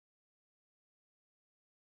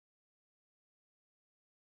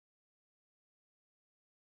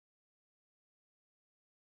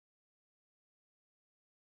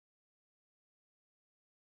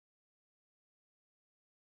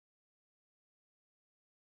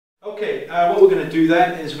Okay, what we're going to do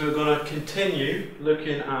then is we're going to continue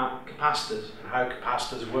looking at capacitors and how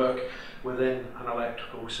capacitors work within an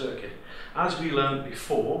electrical circuit. As we learned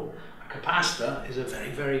before, a capacitor is a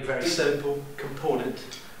very simple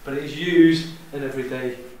component, but it is used in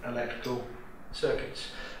everyday electrical circuits.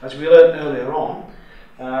 As we learned earlier on,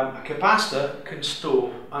 a capacitor can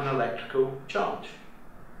store an electrical charge.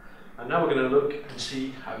 And now we're going to look and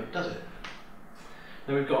see how it does it.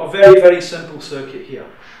 Now we've got a very simple circuit here.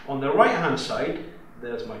 On the right hand side,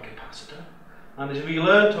 there's my capacitor. And as we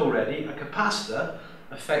learnt already, a capacitor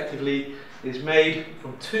effectively is made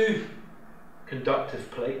from two conductive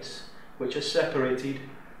plates which are separated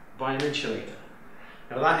by an insulator.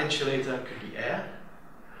 Now that insulator could be air,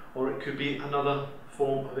 or it could be another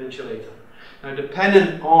form of insulator. Now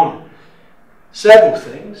depending on several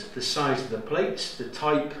things, the size of the plates, the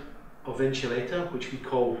type of insulator, which we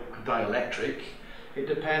call a dielectric, it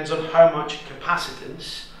depends on how much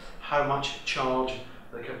capacitance, how much charge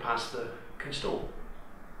the capacitor can store.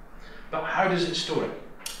 But how does it store it?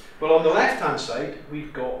 Well, on the left hand side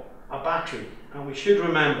we've got a battery, and we should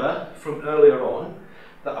remember from earlier on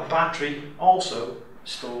that a battery also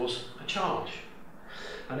stores a charge.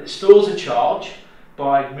 And it stores a charge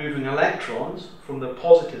by moving electrons from the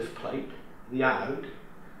positive plate, the anode,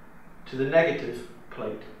 to the negative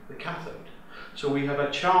plate, the cathode. So we have a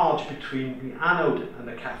charge between the anode and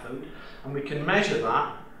the cathode, and we can measure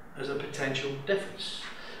that as a potential difference.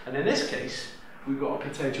 And in this case, we've got a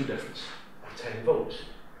potential difference of 10 volts.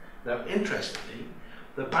 Now, interestingly,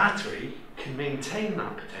 the battery can maintain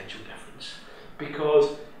that potential difference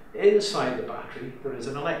because inside the battery there is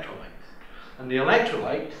an electrolyte. And the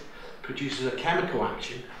electrolyte produces a chemical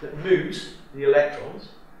action that moves the electrons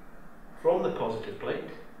from the positive plate,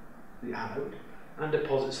 the anode, and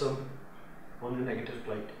deposits them on the negative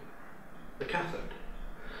plate, the cathode.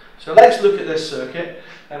 So let's look at this circuit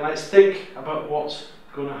and let's think about what's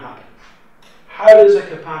going to happen. How does a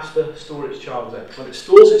capacitor store its charge then? Well, it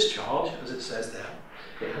stores its charge, as it says there.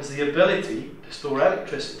 It has the ability to store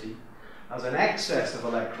electricity as an excess of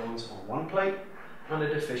electrons on one plate and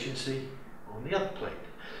a deficiency on the other plate.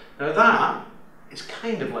 Now that is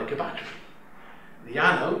kind of like a battery. The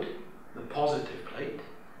anode, the positive plate,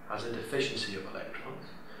 has a deficiency of electrons.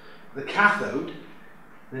 The cathode,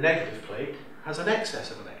 the negative plate, has an excess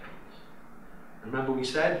of electrons. Remember we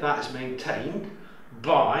said that is maintained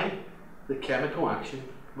by the chemical action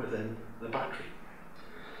within the battery.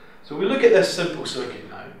 So we look at this simple circuit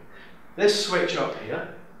now. This switch up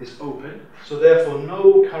here is open, so therefore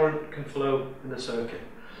no current can flow in the circuit.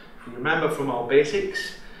 If we remember from our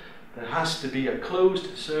basics, there has to be a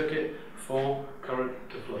closed circuit for current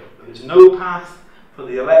to flow. There is no path for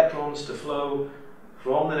the electrons to flow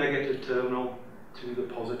from the negative terminal to the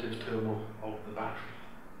positive terminal of the battery.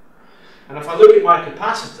 And if I look at my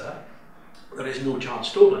capacitor, there is no charge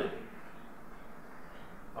stored in it.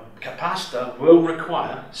 A capacitor will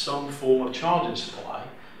require some form of charging supply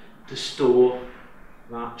to store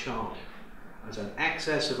that charge as an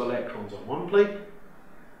excess of electrons on one plate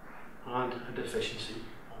and a deficiency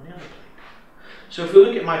on the other plate. So if we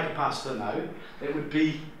look at my capacitor now, it would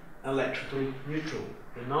be electrically neutral.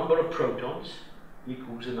 The number of protons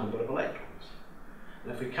equals the number of electrons.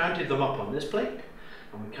 And if we counted them up on this plate,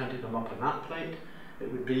 and we counted them up on that plate,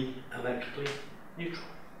 it would be electrically neutral.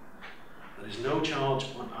 There is no charge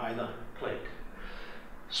on either plate.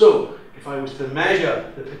 So, if I was to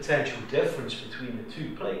measure the potential difference between the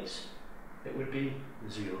two plates, it would be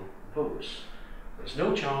 0 volts. There's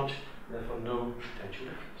no charge, therefore no potential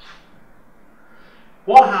difference.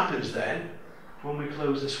 What happens then when we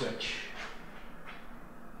close the switch?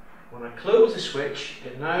 When I close the switch,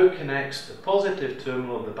 it now connects the positive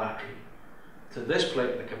terminal of the battery to this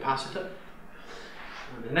plate, the capacitor,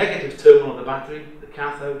 and the negative terminal of the battery, the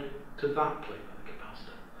cathode, to that plate, the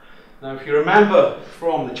capacitor. Now if you remember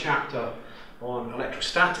from the chapter on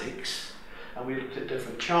electrostatics, and we looked at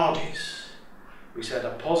different charges, we said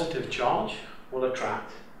a positive charge will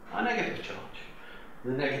attract a negative charge.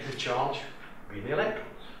 The negative charge being the electrons.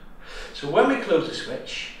 So when we close the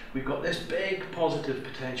switch, we've got this big positive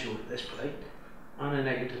potential at this plate and a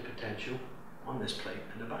negative potential on this plate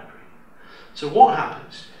in the battery. So what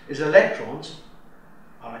happens is electrons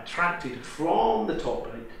are attracted from the top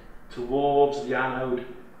plate towards the anode,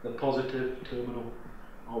 the positive terminal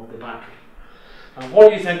of the battery. And what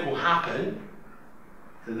do you think will happen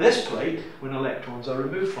to this plate when electrons are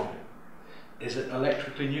removed from it? Is it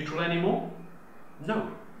electrically neutral anymore?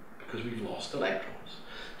 No, because we've lost electrons.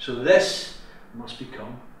 So this must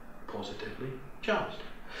become positively charged.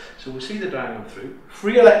 So we'll see the diagram through.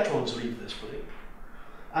 Free electrons leave this plate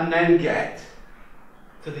and then get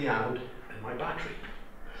to the anode in my battery.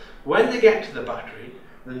 When they get to the battery,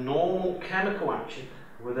 the normal chemical action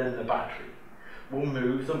within the battery will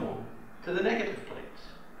move them on to the negative plates.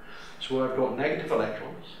 So I've got negative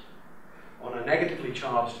electrons on a negatively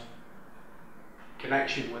charged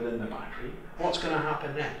connection within the battery. What's going to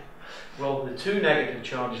happen then? Well, the two negative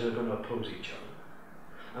charges are going to oppose each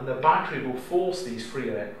other, and the battery will force these free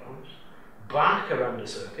electrons back around the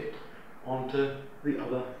circuit onto the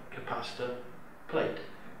other capacitor plate.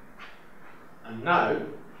 And now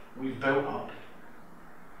we've built up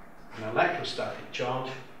an electrostatic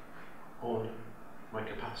charge on my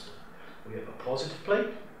capacitor. We have a positive plate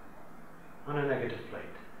and a negative plate.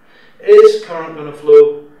 Is current going to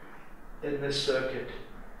flow in this circuit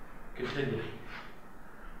continually?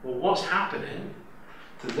 Well, what's happening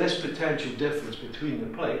to this potential difference between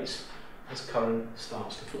the plates as current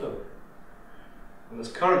starts to flow? And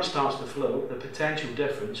as current starts to flow, the potential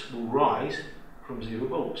difference will rise from 0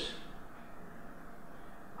 volts.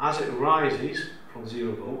 As it rises from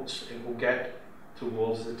 0 volts, it will get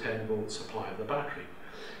towards the 10 volt supply of the battery.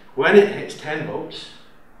 When it hits 10 volts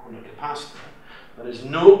on the capacitor, there is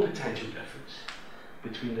no potential difference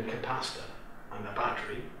between the capacitor and the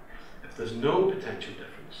battery. If there's no potential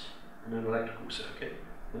difference in an electrical circuit,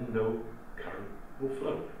 then no current will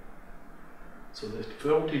flow. So the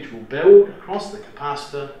voltage will build across the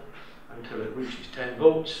capacitor until it reaches 10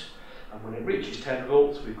 volts. And when it reaches 10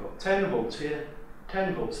 volts, we've got 10 volts here,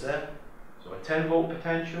 10 volts there. So a 10 volt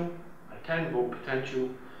potential, a 10 volt potential,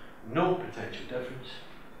 no potential difference,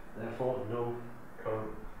 therefore no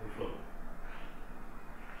current will flow.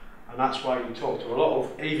 And that's why you talk to a lot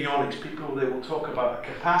of avionics people, they will talk about a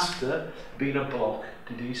capacitor being a block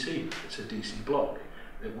to DC. It's a DC block.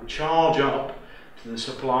 It will charge up to the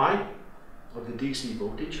supply of the DC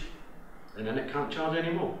voltage, and then it can't charge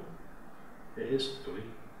anymore. It is fully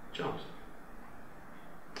charged.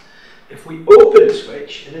 If we open the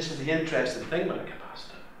switch, and this is the interesting thing about a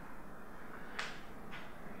capacitor,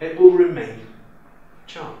 it will remain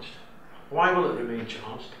charged. Why will it remain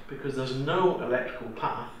charged? Because there's no electrical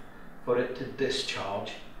path for it to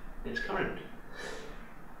discharge its current.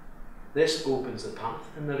 This opens the path,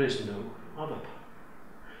 and there is no other path.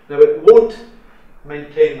 Now, it won't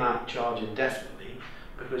maintain that charge indefinitely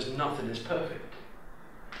because nothing is perfect.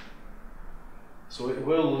 So it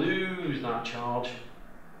will lose that charge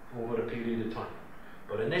over a period of time.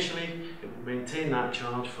 But initially, it will maintain that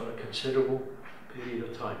charge for a considerable period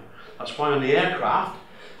of time. That's why on the aircraft,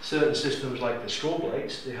 certain systems like the strobe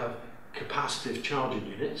lights, they have capacitive charging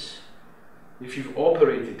units. If you've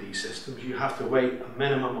operated these systems, you have to wait a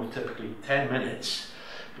minimum of typically 10 minutes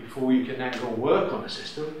before you can then go work on the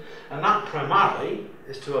system, and that primarily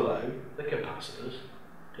is to allow the capacitors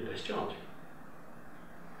to discharge.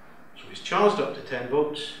 So it's charged up to 10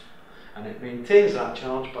 volts, and it maintains that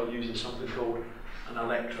charge by using something called an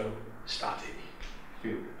electrostatic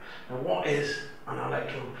field. Now, what is an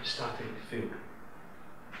electrostatic field?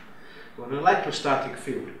 Well, an electrostatic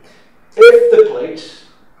field, if the plates,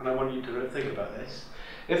 and I want you to think about this,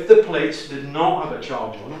 if the plates did not have a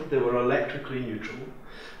charge on them, they were electrically neutral,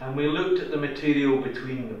 and we looked at the material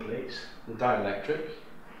between the plates, the dielectric.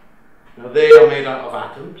 Now, they are made out of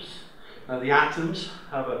atoms. Now, the atoms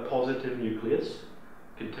have a positive nucleus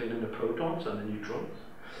containing the protons and the neutrons,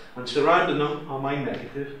 and surrounding them are my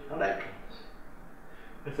negative electrons.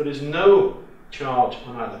 If there is no charge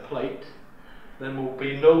on either plate, then there will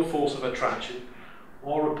be no force of attraction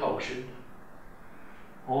or repulsion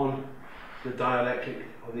on the dielectric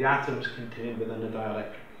or the atoms contained within the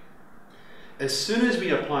dielectric. As soon as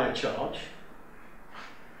we apply a charge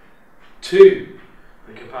to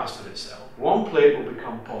the capacitor itself, one plate will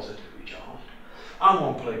become positively charged and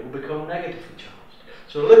one plate will become negatively charged.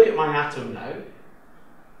 So look at my atom now.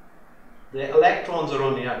 The electrons are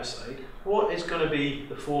on the outside. What is going to be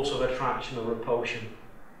the force of attraction or repulsion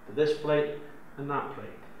to this plate and that plate?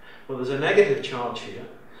 Well, there's a negative charge here,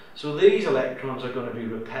 so these electrons are going to be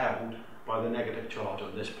repelled by the negative charge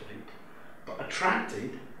on this plate, but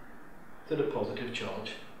attracted to the positive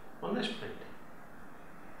charge on this plate.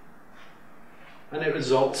 And it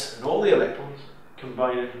results in all the electrons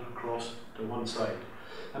combining across to one side.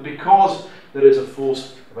 And because there is a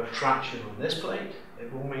force of attraction on this plate,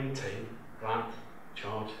 it will maintain that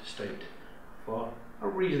charged state for a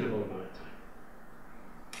reasonable amount of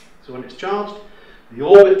time. So when it's charged, the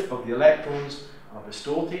orbit of the electrons are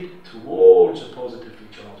distorted towards a positively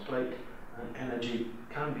charged plate, and energy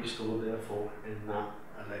can be stored therefore in that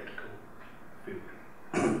electrical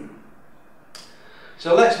field.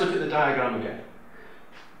 So let's look at the diagram again.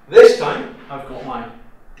 This time I've got my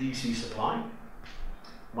DC supply,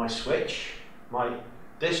 my switch, my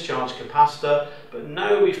discharge capacitor, but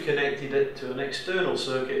now we've connected it to an external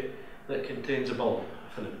circuit that contains a bulb,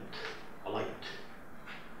 a filament, a light.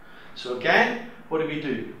 So again, what do we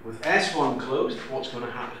do? With S1 closed, what's going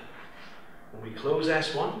to happen? When we close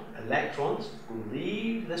S1, electrons will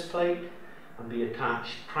leave this plate and be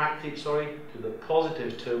attracted to the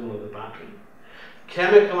positive terminal of the battery.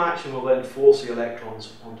 Chemical action will then force the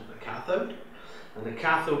electrons onto the cathode, and the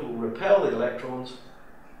cathode will repel the electrons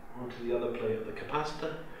onto the other plate of the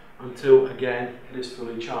capacitor until, again, it is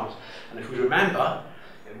fully charged. And if we remember,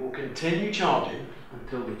 it will continue charging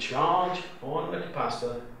until the charge on the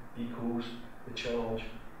capacitor equals the charge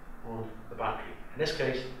on the battery. In this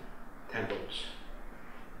case, 10 volts.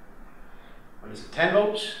 When it's at 10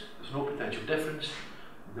 volts, there's no potential difference,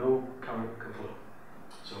 no current can flow.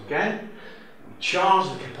 So again, we charge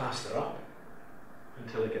the capacitor up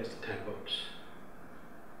until it gets to 10 volts.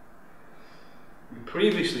 We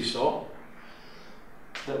previously saw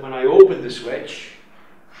that when I opened the switch,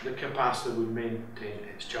 the capacitor would maintain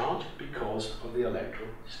its charge because of the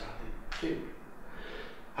electrostatic field.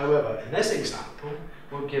 However, in this example,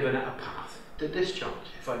 we're given it a path to discharge.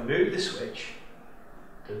 If I move the switch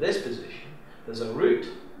to this position, there's a route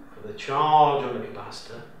for the charge on the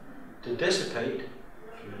capacitor to dissipate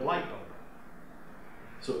through the light bulb.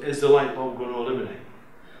 So is the light bulb going to illuminate?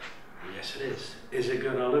 Yes, it is. Is it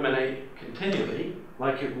going to illuminate continually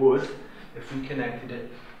like it would if we connected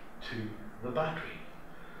it to the battery?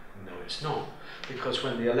 No, it's not. Because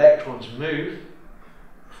when the electrons move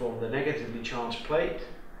from the negatively charged plate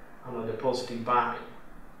and are depositing back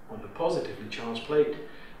on the positively charged plate,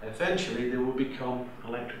 eventually they will become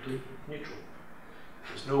electrically neutral.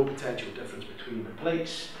 There's no potential difference between the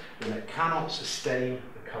plates, and it cannot sustain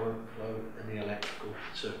the current flow in the electrical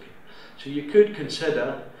circuit. So you could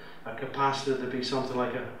consider a capacitor to be something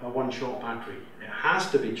like a one-shot battery. It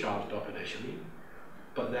has to be charged up initially,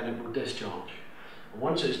 but then it will discharge. And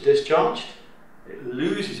once it's discharged, it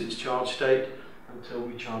loses its charge state until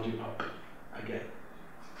we charge it up again.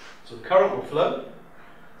 So current will flow,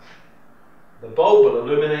 the bulb will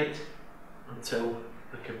illuminate until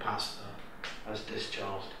the capacitor has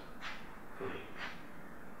discharged fully.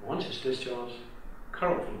 Once it's discharged,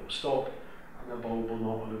 current flow will stop and the bulb will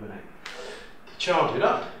not illuminate. To charge it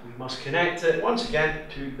up, we must connect it once again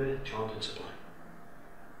to the charging supply.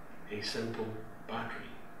 A simple battery.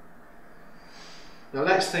 Now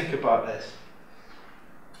let's think about this.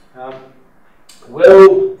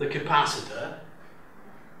 Will the capacitor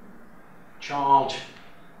charge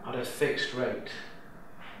at a fixed rate,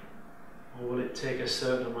 or will it take a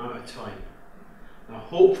certain amount of time? Now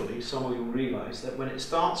hopefully some of you realise that when it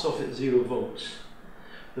starts off at 0 volts,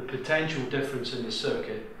 the potential difference in the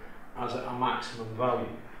circuit is at a maximum value.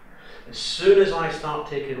 As soon as I start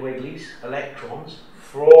taking away these electrons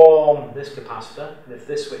from this capacitor, and if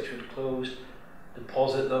this switch would close,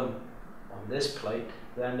 deposit them on this plate,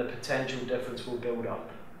 then the potential difference will build up.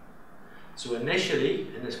 So initially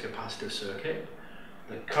in this capacitive circuit,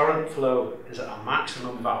 the current flow is at a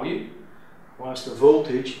maximum value, whilst the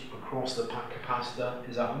voltage across the capacitor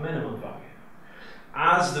is at a minimum value.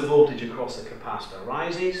 As the voltage across the capacitor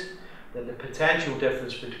rises, then the potential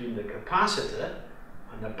difference between the capacitor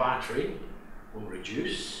and the battery will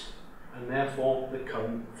reduce, and therefore the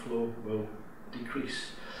current flow will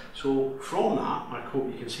decrease. So from that, I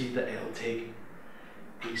hope you can see that it'll take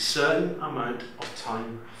a certain amount of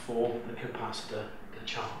time for the capacitor to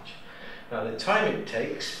charge. Now the time it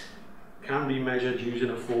takes can be measured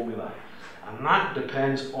using a formula, and that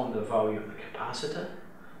depends on the value of the capacitor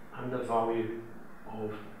and the value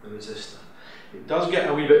of the resistor. It does get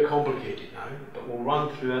a wee bit complicated now, but we'll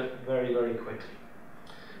run through it very, very quickly.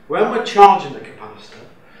 When we're charging the capacitor,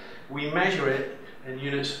 we measure it in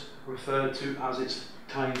units referred to as its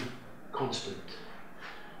time constant.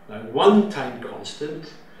 Now, one time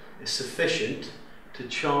constant is sufficient to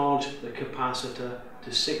charge the capacitor to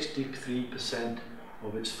 63%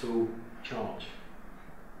 of its full charge,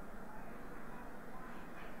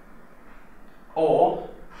 or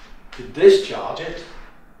to discharge it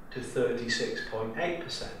to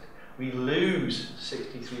 36.8%. We lose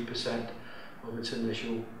 63% of its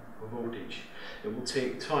initial voltage. It will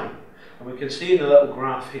take time, and we can see in the little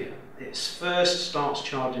graph here, it first starts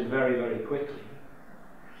charging very, very quickly,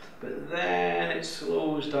 but then it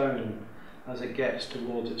slows down as it gets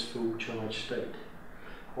towards its full charge state.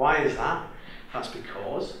 Why is that? That's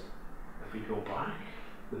because, if we go back,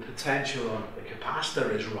 the potential on the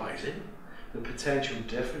capacitor is rising, the potential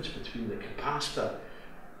difference between the capacitor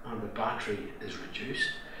and the battery is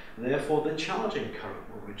reduced, therefore the charging current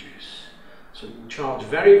will reduce. So it will charge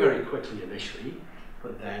very, very quickly initially,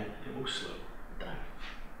 but then it will slow down.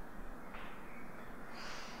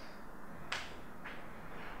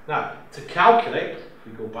 Now, to calculate, if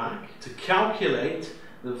we go back, to calculate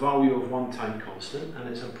the value of one time constant, and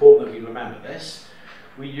it's important that we remember this,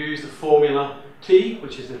 we use the formula T,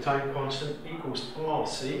 which is the time constant, equals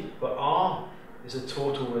RC, but R is the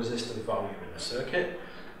total resistive value in the circuit,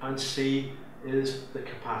 and C is the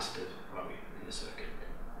capacitive value in the circuit.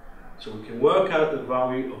 So we can work out the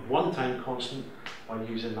value of one time constant by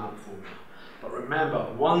using that formula. But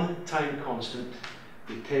remember, one time constant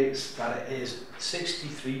dictates that it is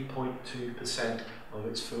 63.2% of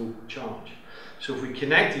its full charge. So if we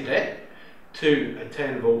connected it to a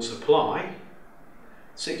 10 volt supply,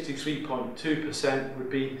 63.2% would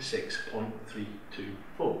be 6.32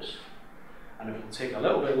 volts. And it will take a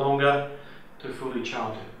little bit longer to fully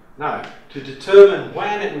charge it. Now, to determine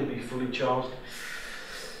when it will be fully charged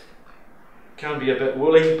can be a bit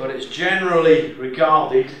woolly, but it's generally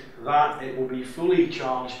regarded that it will be fully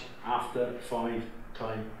charged after 5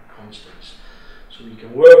 time constants. So we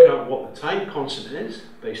can work out what the time constant is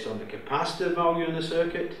based on the capacitive value in the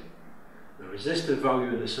circuit, the resistive value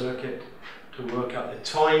in the circuit, to work out the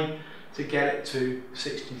time to get it to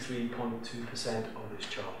 63.2% of its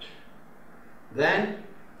charge. Then,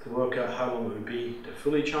 to work out how long it would be to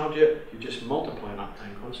fully charge it, you just multiply that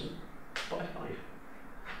time constant by 5.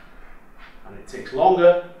 And it takes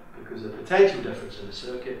longer because the potential difference in the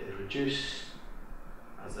circuit is reduced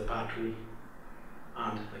as the battery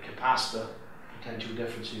and the capacitor potential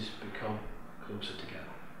differences become closer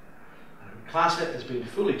together. And we class it as being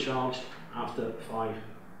fully charged after 5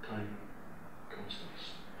 time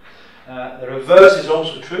constants. The reverse is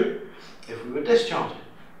also true if we were discharging.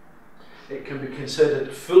 It can be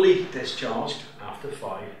considered fully discharged after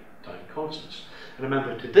 5 time constants. And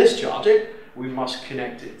remember, to discharge it, we must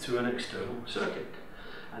connect it to an external circuit.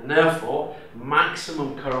 And therefore,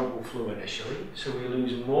 maximum current will flow initially, so we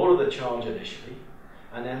lose more of the charge initially,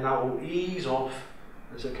 and then that will ease off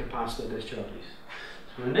as the capacitor discharges.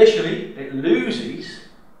 So initially, it loses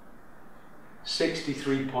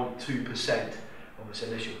 63.2% of its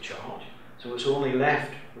initial charge, so it's only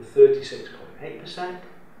left with 36.8%,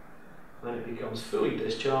 then it becomes fully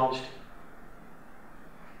discharged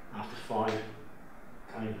after 5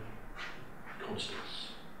 time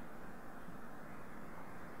constants.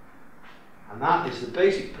 And that is the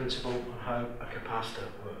basic principle of how a capacitor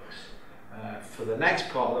works. For the next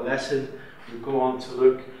part of the lesson, we'll go on to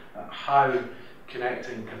look at how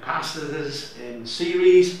connecting capacitors in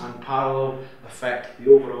series and parallel affect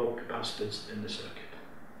the overall capacitance in the circuit.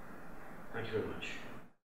 Thank you very much.